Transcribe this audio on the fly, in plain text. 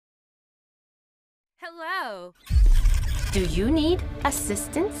Hello. Do you need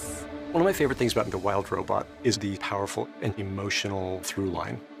assistance? One of my favorite things about The Wild Robot is the powerful and emotional through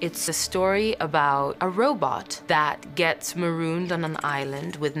line. It's a story about a robot that gets marooned on an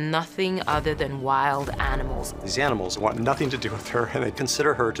island with nothing other than wild animals. These animals want nothing to do with her, and they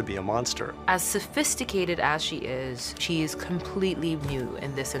consider her to be a monster. As sophisticated as she is completely new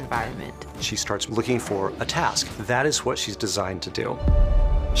in this environment. She starts looking for a task. That is what she's designed to do.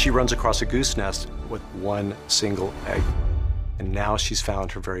 She runs across a goose nest with one single egg. And now she's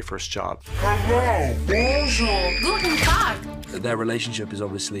found her very first job. Hello, bonjour. Guten Tag. Their relationship is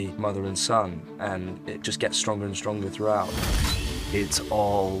obviously mother and son, and it just gets stronger and stronger throughout. It's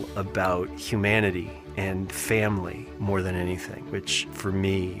all about humanity and family more than anything, which for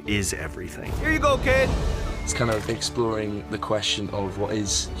me is everything. Here you go, kid. It's kind of exploring the question of what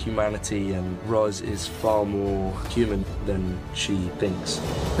is humanity, and Roz is far more human than she thinks.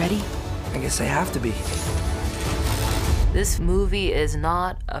 Ready? I guess they have to be. This movie is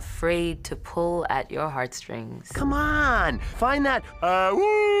not afraid to pull at your heartstrings. Come on, find that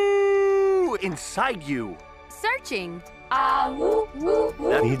woo inside you. Searching.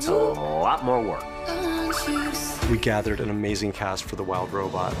 That needs a lot more work. We gathered an amazing cast for The Wild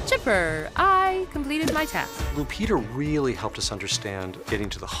Robot. Chipper, I completed my task. Lupita really helped us understand getting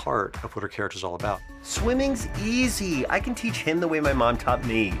to the heart of what her character's all about. Swimming's easy. I can teach him the way my mom taught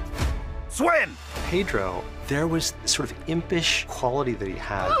me. Swim! Pedro, there was this sort of impish quality that he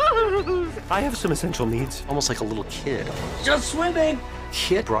had. I have some essential needs. Almost like a little kid. Just swimming!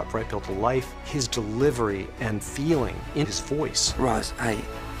 Kid brought Brightbill to life. His delivery and feeling in his voice Roz, I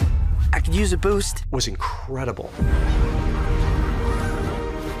could use a boost. was incredible.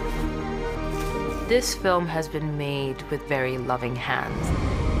 This film has been made with very loving hands.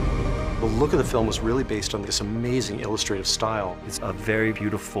 The look of the film was really based on this amazing illustrative style. It's a very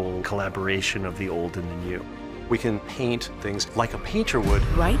beautiful collaboration of the old and the new. We can paint things like a painter would.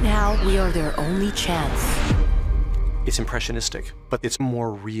 Right now, we are their only chance. It's impressionistic, but it's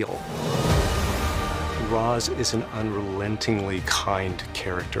more real. Roz is an unrelentingly kind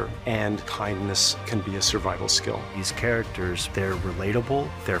character, and kindness can be a survival skill. These characters, they're relatable,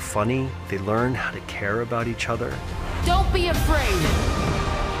 they're funny, they learn how to care about each other. Don't be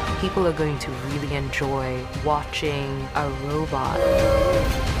afraid. People are going to really enjoy watching a robot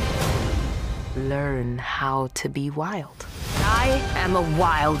learn how to be wild. I am a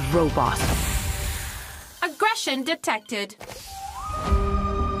wild robot. Aggression detected.